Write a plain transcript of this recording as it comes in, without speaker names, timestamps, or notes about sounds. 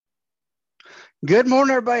Good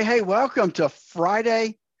morning, everybody. Hey, welcome to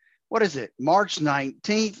Friday. What is it? March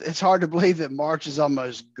 19th. It's hard to believe that March is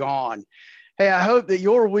almost gone. Hey, I hope that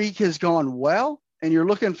your week has gone well and you're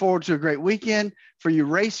looking forward to a great weekend. For you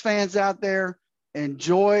race fans out there,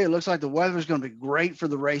 enjoy. It looks like the weather is going to be great for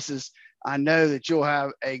the races. I know that you'll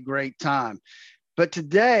have a great time. But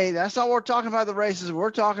today, that's not what we're talking about the races. We're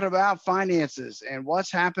talking about finances and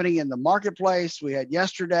what's happening in the marketplace. We had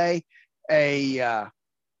yesterday a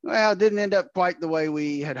well, it didn't end up quite the way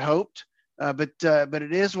we had hoped, but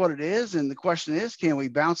it is what it is. And the question is, can we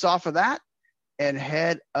bounce off of that and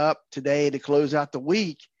head up today to close out the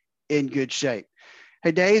week in good shape?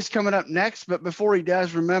 Hey, Dave's coming up next, but before he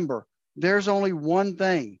does, remember, there's only one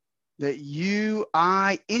thing that you,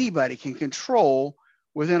 anybody can control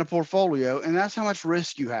within a portfolio, and that's how much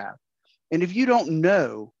risk you have. And if you don't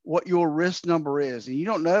know what your risk number is, and you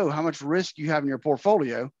don't know how much risk you have in your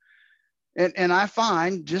portfolio, and I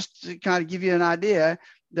find, just to kind of give you an idea,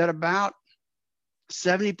 that about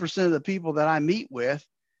 70% of the people that I meet with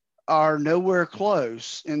are nowhere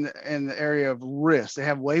close in the area of risk. They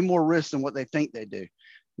have way more risk than what they think they do.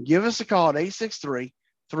 Give us a call at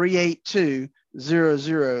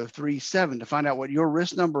 863-382-0037 to find out what your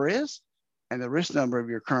risk number is and the risk number of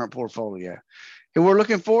your current portfolio. And we're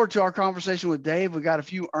looking forward to our conversation with Dave. We got a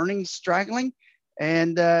few earnings straggling,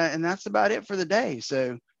 and that's about it for the day.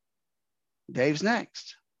 So Dave's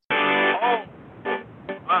next.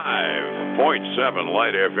 5.7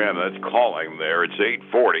 Light FM, that's calling there. It's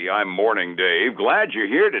 8:40. I'm Morning Dave. Glad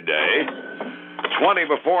you're here today. 20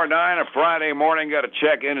 before 9, a Friday morning. Got to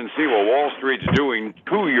check in and see what Wall Street's doing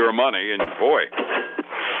to your money. And boy,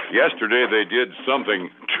 yesterday they did something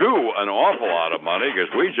to an awful lot of money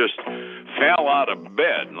because we just fell out of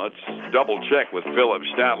bed. Let's double check with Phillip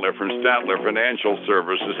Statler from Statler Financial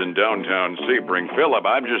Services in downtown Sebring. Phillip,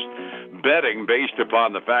 I'm just betting based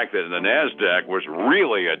upon the fact that the NASDAQ was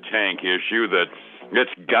really a tank issue that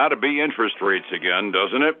it's got to be interest rates again,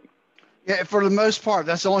 doesn't it? Yeah, for the most part,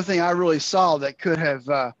 that's the only thing I really saw that could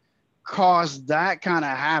have caused that kind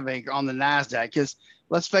of havoc on the NASDAQ. Because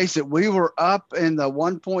let's face it, we were up in the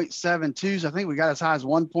 1.72s. I think we got as high as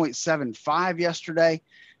 1.75 yesterday.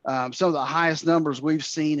 Some of the highest numbers we've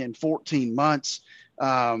seen in 14 months.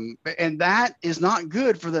 And that is not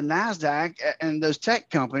good for the NASDAQ and those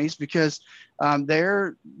tech companies because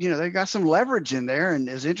they've got some leverage in there. And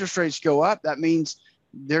as interest rates go up, that means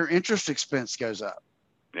their interest expense goes up.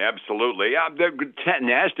 Absolutely.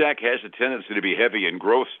 NASDAQ has a tendency to be heavy in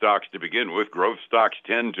growth stocks to begin with. Growth stocks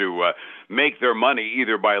tend to make their money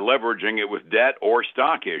either by leveraging it with debt or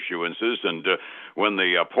stock issuances. And when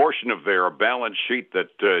the portion of their balance sheet that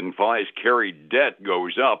implies carried debt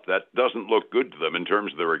goes up, that doesn't look good to them in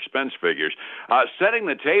terms of their expense figures. Setting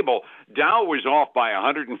the table, Dow was off by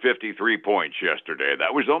 153 points yesterday.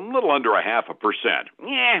 That was a little under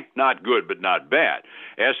 0.5%. Not good, but not bad.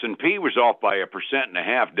 S&P was off by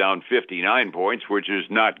 1.5%, down 59 points, which is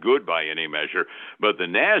not good by any measure. But the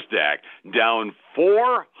NASDAQ down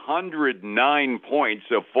 409 points,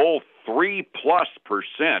 a full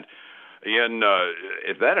 3+%.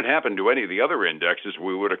 If that had happened to any of the other indexes,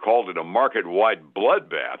 we would have called it a market-wide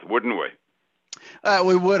bloodbath, wouldn't we?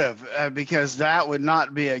 We would have, because that would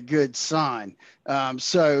not be a good sign.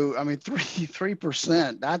 So, I mean,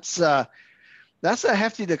 3%, that's a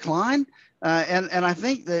hefty decline. And I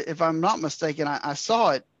think that if I'm not mistaken, I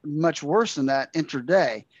saw it much worse than that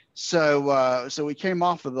intraday. So we came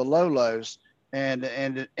off of the low lows and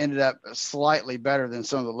it ended up slightly better than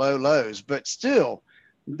some of the low lows, but still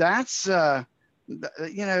that's,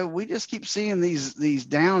 we just keep seeing these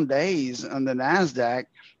down days on the NASDAQ.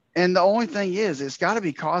 And the only thing is, it's got to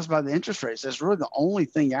be caused by the interest rates. That's really the only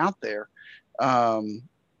thing out there.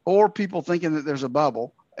 Or people thinking that there's a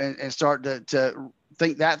bubble and start to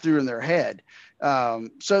think that through in their head.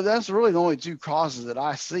 So that's really the only two causes that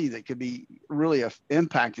I see that could be really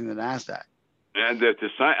impacting the NASDAQ. And a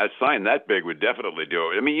sign that big would definitely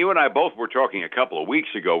do it. I mean, you and I both were talking a couple of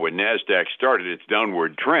weeks ago when NASDAQ started its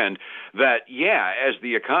downward trend that, as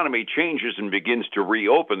the economy changes and begins to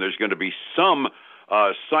reopen, there's going to be some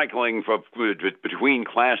cycling between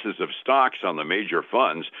classes of stocks on the major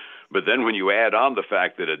funds. But then when you add on the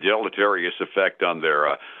fact that a deleterious effect on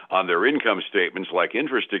their income statements like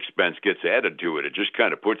interest expense gets added to it, it just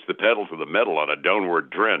kind of puts the pedal to the metal on a downward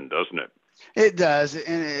trend, doesn't it? It does.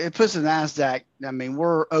 And it puts the NASDAQ, I mean,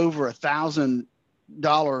 we're over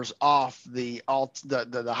 $1,000 off the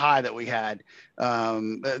high that we had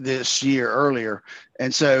this year earlier.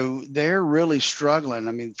 And so they're really struggling.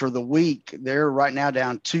 I mean, for the week, they're right now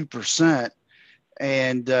down 2%.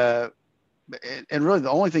 And and really the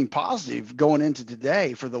only thing positive going into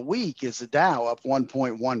today for the week is the Dow up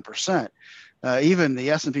 1.1%. Even the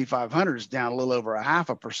S&P 500 is down a little over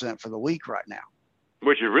 0.5% for the week right now.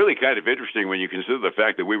 Which is really kind of interesting when you consider the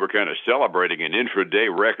fact that we were kind of celebrating an intraday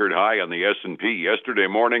record high on the S&P yesterday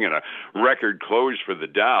morning and a record close for the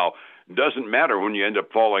Dow. Doesn't matter when you end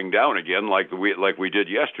up falling down again like we did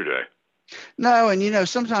yesterday. No, and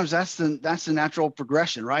sometimes that's the natural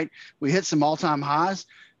progression, right? We hit some all-time highs.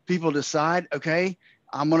 People decide, okay,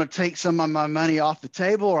 I'm going to take some of my money off the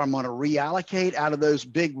table, or I'm going to reallocate out of those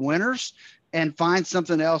big winners and find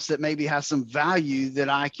something else that maybe has some value that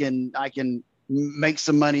I can make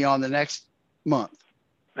some money on the next month.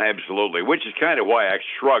 Absolutely, which is kind of why I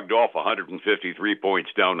shrugged off 153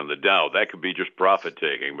 points down on the Dow. That could be just profit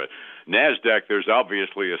taking. But NASDAQ, there's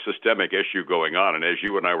obviously a systemic issue going on. And as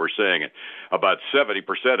you and I were saying, about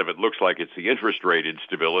 70% of it looks like it's the interest rate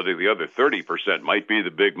instability. The other 30% might be the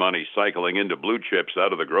big money cycling into blue chips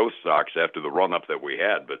out of the growth stocks after the run-up that we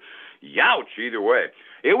had. But youch, either way.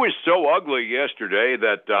 It was so ugly yesterday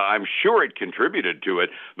that I'm sure it contributed to it.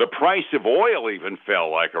 The price of oil even fell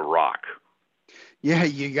like a rock. Yeah,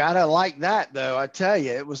 you gotta like that, though. I tell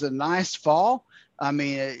you, it was a nice fall. I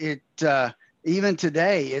mean, it even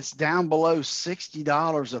today it's down below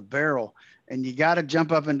 $60 a barrel, and you got to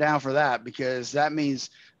jump up and down for that, because that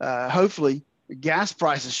means hopefully gas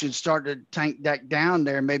prices should start to tank that down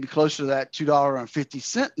there, maybe closer to that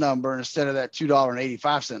 $2.50 number instead of that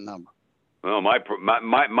 $2.85 number. Well,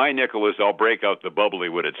 my nickel is I'll break out the bubbly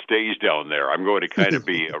when it stays down there. I'm going to kind of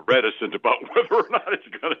be reticent about whether or not it's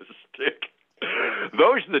going to stick.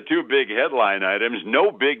 Those are the two big headline items.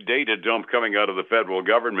 No big data dump coming out of the federal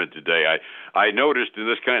government today. I noticed, and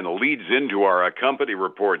this kind of leads into our company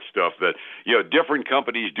report stuff, that different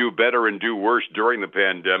companies do better and do worse during the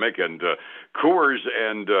pandemic. And Coors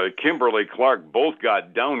and Kimberly-Clark both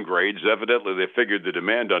got downgrades. Evidently, they figured the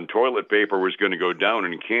demand on toilet paper was going to go down,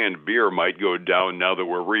 and canned beer might go down now that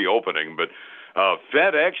we're reopening. But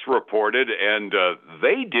FedEx reported, and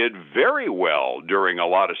they did very well during a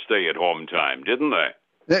lot of stay-at-home time, didn't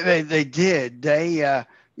they? They did. They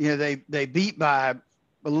beat by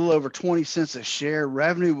a little over 20 cents a share.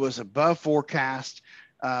 Revenue was above forecast.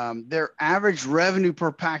 Their average revenue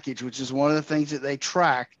per package, which is one of the things that they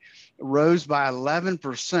track, rose by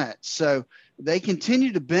 11%. So they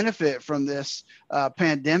continue to benefit from this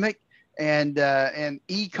pandemic and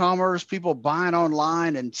e-commerce, people buying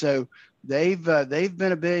online, and so they've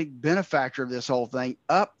been a big benefactor of this whole thing.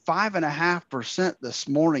 Up 5.5% this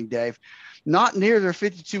morning, Dave. Not near their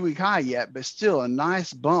 52-week high yet, but still a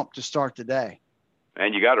nice bump to start the day.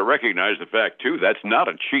 And you got to recognize the fact, too, that's not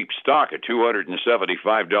a cheap stock, a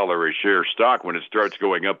 $275 a share stock when it starts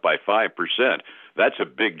going up by 5%. That's a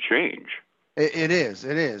big change. It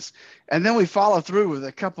is. And then we follow through with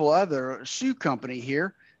a couple other shoe company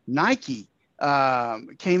here. Nike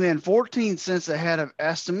came in 14 cents ahead of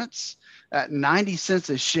estimates at 90 cents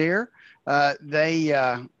a share.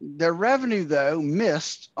 Their revenue, though,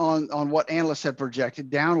 missed on what analysts had projected,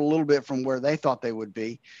 down a little bit from where they thought they would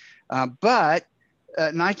be. But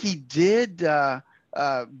Nike did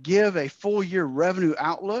give a full year revenue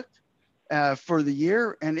outlook for the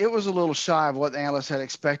year, and it was a little shy of what the analysts had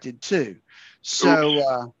expected too.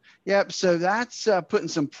 So, so that's putting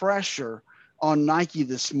some pressure on Nike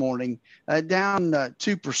this morning, down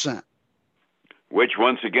 2%. Which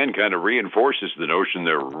once again kind of reinforces the notion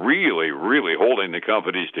they're really, really holding the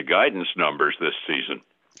companies to guidance numbers this season.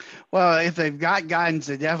 Well, if they've got guidance,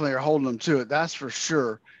 they definitely are holding them to it. That's for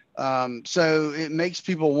sure. So it makes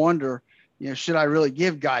people wonder, should I really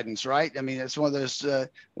give guidance, right? I mean, it's one of those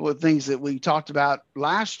things that we talked about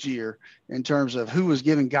last year in terms of who was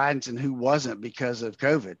giving guidance and who wasn't because of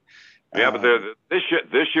COVID. Yeah, but this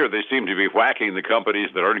year they seem to be whacking the companies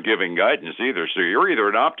that aren't giving guidance either. So you're either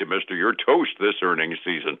an optimist or you're toast this earnings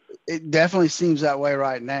season. It definitely seems that way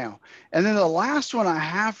right now. And then the last one I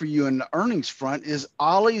have for you in the earnings front is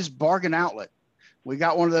Ollie's Bargain Outlet. We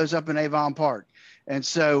got one of those up in Avon Park. And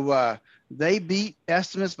so they beat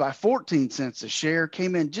estimates by 14 cents a share,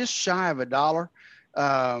 came in just shy of $1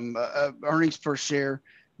 earnings per share.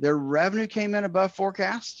 Their revenue came in above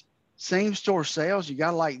forecast. Same store sales, you got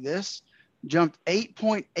to like this, jumped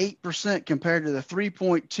 8.8% compared to the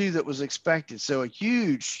 3.2 that was expected. So a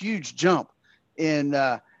huge jump in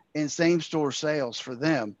same store sales for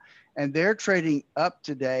them. And they're trading up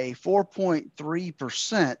today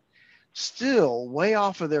 4.3%, still way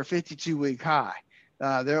off of their 52-week high.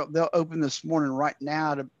 They'll open this morning right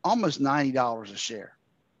now to almost $90 a share.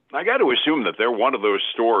 I got to assume that they're one of those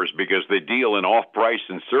stores because they deal in off-price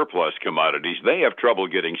and surplus commodities. They have trouble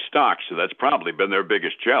getting stock, so that's probably been their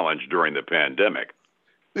biggest challenge during the pandemic.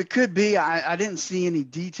 It could be. I didn't see any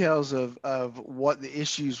details of what the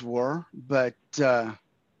issues were, but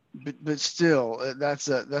still, that's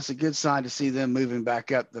a good sign to see them moving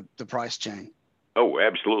back up the price chain. Oh,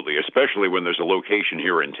 absolutely, especially when there's a location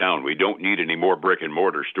here in town. We don't need any more brick and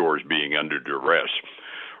mortar stores being under duress.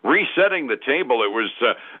 Resetting the table, it was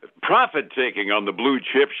profit taking on the blue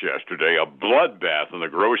chips yesterday, a bloodbath on the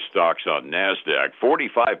growth stocks on NASDAQ.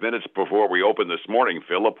 45 minutes before we open this morning,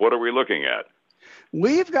 Philip, what are we looking at?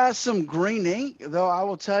 We've got some green ink, though I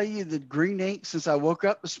will tell you the green ink since I woke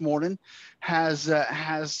up this morning has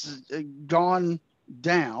gone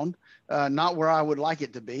down, not where I would like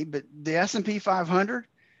it to be, but the S&P 500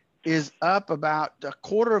 is up about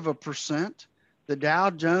 0.25%. The Dow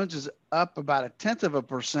Jones is up about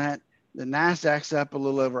 0.1%. The Nasdaq's up a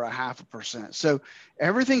little over 0.5%. So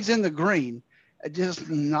everything's in the green, just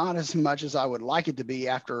not as much as I would like it to be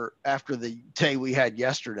after the day we had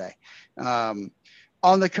yesterday.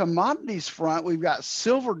 On the commodities front, we've got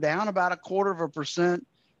silver down about 0.25%,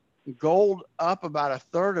 gold up about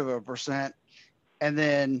 0.33%, and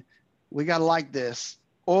then we got to like this.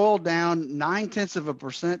 Oil down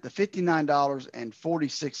 0.9% to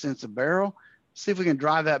 $59.46 a barrel. See if we can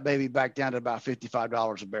drive that baby back down to about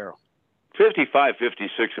 $55 a barrel. 55,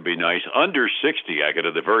 56 would be nice. Under 60, I could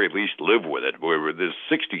at the very least live with it. Where this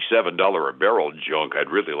 $67 a barrel junk, I'd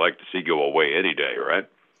really like to see go away any day, right?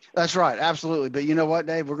 That's right, absolutely. But you know what,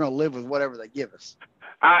 Dave? We're going to live with whatever they give us.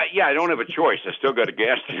 Yeah, I don't have a choice. I still got a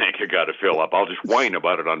gas tank I got to fill up. I'll just whine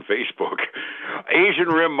about it on Facebook. Asian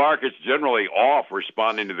Rim markets generally off,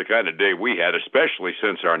 responding to the kind of day we had, especially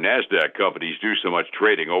since our NASDAQ companies do so much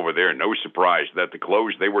trading over there. No surprise that at the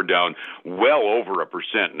close they were down well over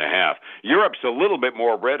 1.5%. Europe's a little bit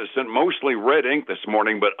more reticent, mostly red ink this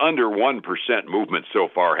morning, but under 1% movement so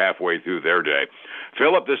far halfway through their day.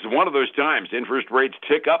 Philip, this is one of those times interest rates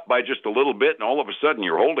tick up by just a little bit, and all of a sudden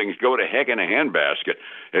your holdings go to heck in a handbasket.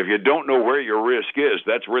 If you don't know where your risk is,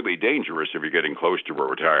 that's really dangerous if you're getting close to a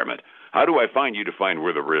retirement. How do I find you to find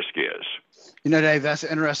where the risk is? You know, Dave, that's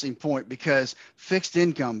an interesting point because fixed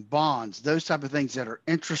income, bonds, those type of things that are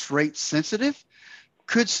interest rate sensitive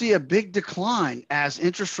could see a big decline as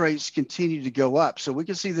interest rates continue to go up. So we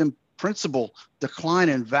can see them principal decline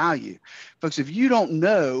in value. Folks, if you don't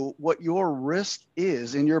know what your risk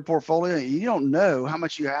is in your portfolio, you don't know how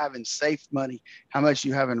much you have in safe money, how much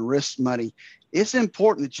you have in risk money, it's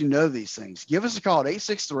important that you know these things. Give us a call at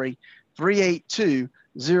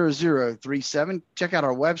 863-382-0037. Check out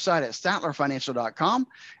our website at statlerfinancial.com.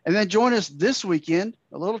 And then join us this weekend,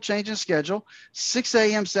 a little change in schedule, 6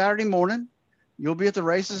 a.m. Saturday morning. You'll be at the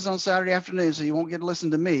races on Saturday afternoon, so you won't get to listen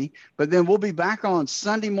to me. But then we'll be back on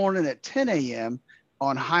Sunday morning at 10 a.m.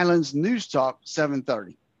 on Highlands News Talk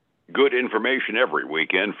 730. Good information every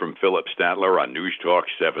weekend from Phillip Statler on News Talk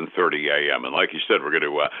 730 a.m. And like you said, we're going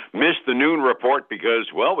to miss the noon report because,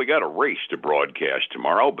 well, we got a race to broadcast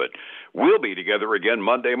tomorrow, but we'll be together again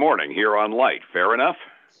Monday morning here on Light. Fair enough?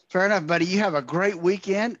 Fair enough, buddy. You have a great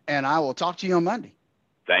weekend, and I will talk to you on Monday.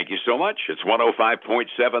 Thank you so much. It's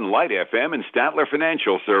 105.7 Light FM and Statler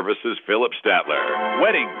Financial Services, Phillip Statler.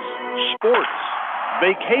 Weddings, sports,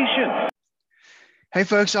 vacations. Hey,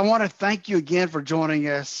 folks, I want to thank you again for joining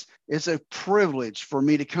us. It's a privilege for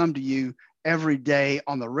me to come to you every day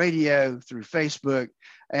on the radio, through Facebook,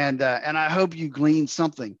 and I hope you glean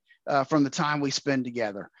something from the time we spend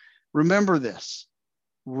together. Remember this: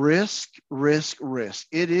 risk, risk, risk.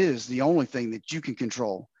 It is the only thing that you can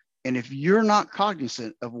control. And if you're not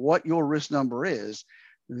cognizant of what your risk number is,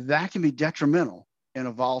 that can be detrimental in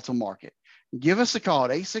a volatile market. Give us a call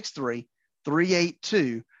at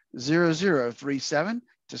 863-382-0037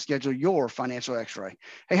 to schedule your financial x-ray.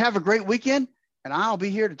 Hey, have a great weekend, and I'll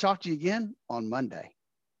be here to talk to you again on Monday.